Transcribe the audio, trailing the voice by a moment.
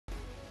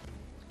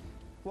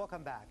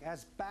Welcome back.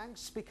 As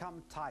banks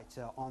become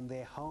tighter on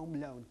their home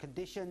loan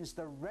conditions,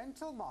 the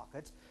rental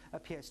market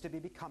appears to be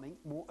becoming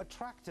more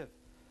attractive.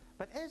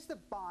 But is the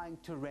buying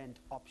to rent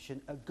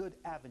option a good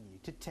avenue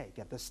to take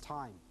at this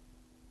time?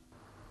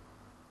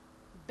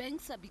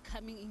 Banks are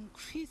becoming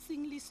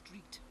increasingly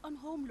strict on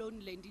home loan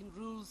lending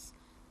rules.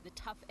 The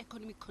tough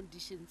economic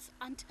conditions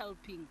aren't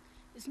helping.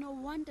 It's no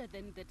wonder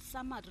then that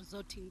some are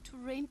resorting to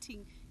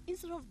renting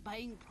instead of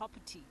buying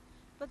property.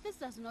 But this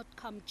does not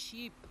come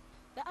cheap.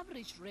 The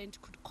average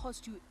rent could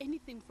cost you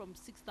anything from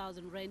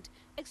 6,000 rand,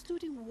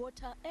 excluding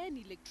water and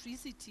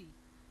electricity.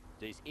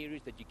 There's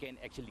areas that you can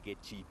actually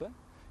get cheaper,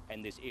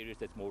 and there's areas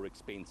that's more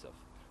expensive.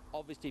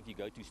 Obviously, if you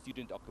go to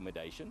student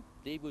accommodation,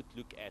 they would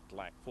look at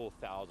like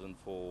 4,000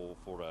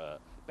 for a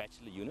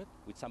bachelor unit,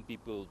 which some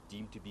people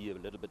deem to be a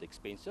little bit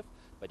expensive.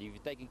 But if you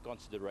take in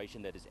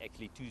consideration that it's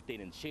actually 2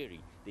 tenants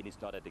sharing, then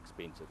it's not that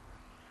expensive.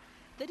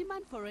 The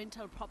demand for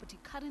rental property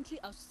currently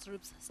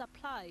outstrips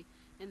supply,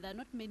 and there are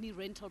not many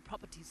rental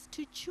properties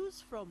to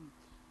choose from.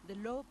 The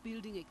low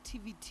building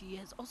activity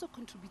has also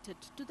contributed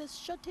to the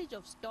shortage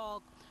of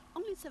stock.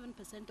 Only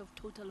 7% of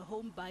total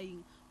home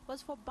buying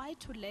was for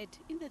buy-to-let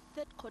in the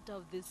third quarter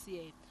of this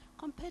year,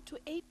 compared to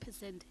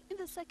 8% in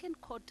the second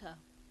quarter.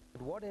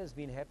 What has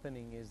been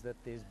happening is that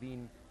there's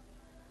been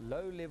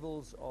low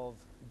levels of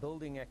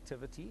building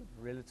activity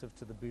relative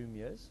to the boom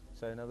years.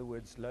 So in other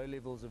words, low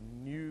levels of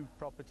new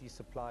property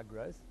supply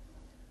growth,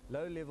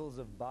 low levels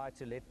of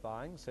buy-to-let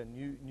buying, so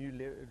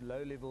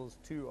low levels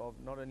too of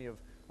not only of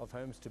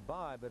homes to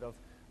buy, but of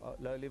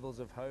low levels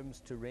of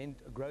homes to rent,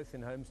 growth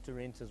in homes to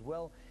rent as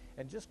well.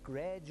 And just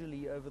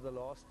gradually over the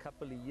last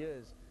couple of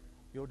years,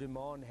 your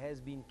demand has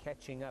been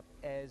catching up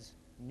as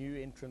new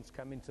entrants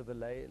come into the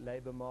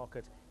labour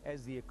market,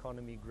 as the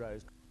economy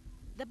grows.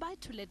 The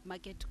buy-to-let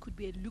market could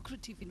be a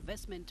lucrative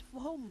investment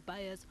for home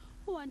buyers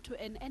who want to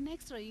earn an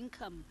extra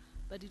income,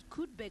 but it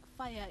could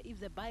backfire if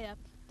the buyer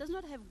does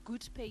not have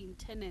good paying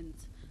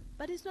tenants.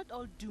 But it's not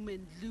all doom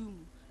and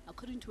gloom.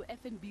 According to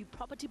FNB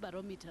Property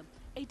Barometer,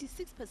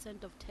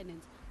 86% of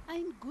tenants are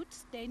in good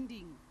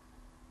standing.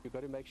 You've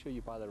got to make sure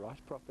you buy the right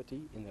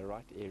property in the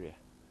right area.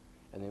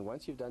 And then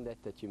once you've done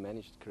that, that you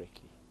manage it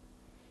correctly.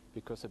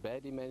 Because a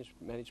badly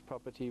managed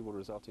property will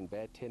result in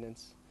bad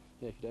tenants.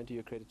 You know, if you don't do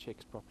your credit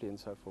checks properly and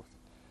so forth,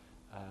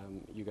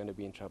 you're going to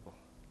be in trouble.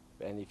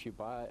 And if you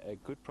buy a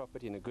good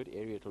property in a good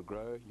area, it will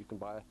grow. You can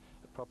buy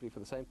a property for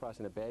the same price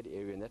in a bad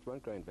area, and that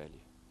won't grow in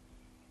value.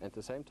 And at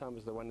the same time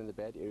as the one in the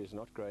bad area is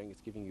not growing,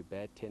 it's giving you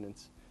bad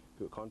tenants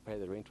who can't pay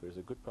the rent, whereas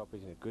a good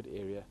property in a good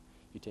area,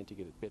 you tend to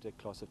get a better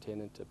class of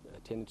tenant, a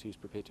tenant who's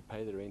prepared to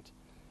pay the rent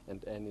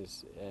and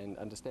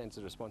understands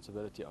the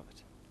responsibility of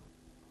it.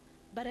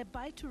 But a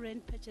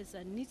buy-to-rent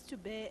purchaser needs to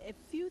bear a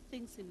few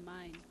things in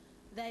mind.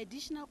 The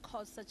additional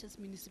costs such as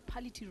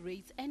municipality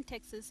rates and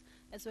taxes,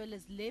 as well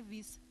as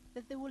levies,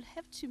 that they will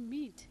have to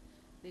meet.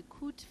 They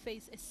could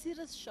face a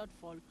serious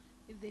shortfall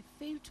if they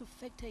fail to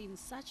factor in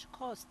such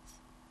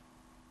costs.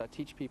 I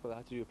teach people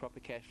how to do a proper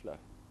cash flow,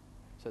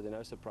 so there are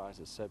no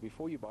surprises. So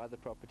before you buy the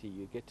property,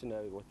 you get to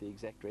know what the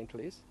exact rental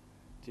is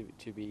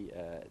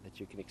that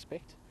you can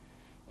expect,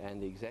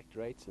 and the exact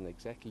rates and the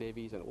exact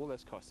levies and all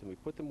those costs, and we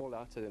put them all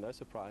out so there are no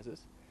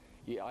surprises.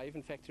 I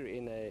even factor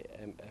in a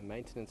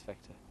maintenance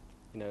factor,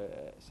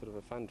 sort of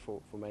a fund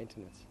for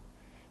maintenance.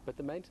 But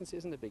the maintenance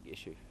isn't a big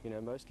issue.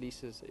 Most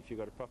leases, if you've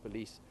got a proper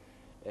lease,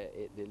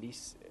 the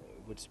lease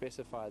would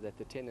specify that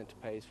the tenant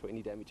pays for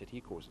any damage that he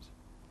causes.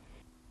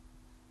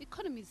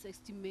 Economists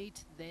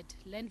estimate that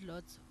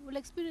landlords will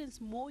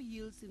experience more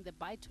yields in the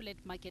buy-to-let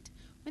market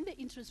when the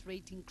interest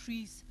rate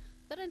increase.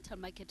 The rental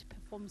market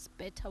performs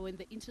better when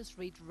the interest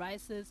rate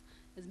rises,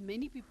 as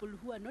many people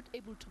who are not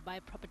able to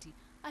buy property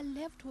are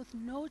left with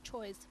no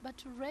choice but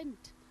to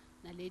rent.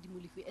 Naledi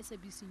Mulifi,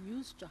 SABC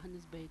News,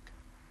 Johannesburg.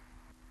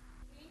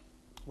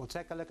 We'll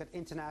take a look at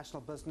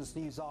international business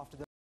news after the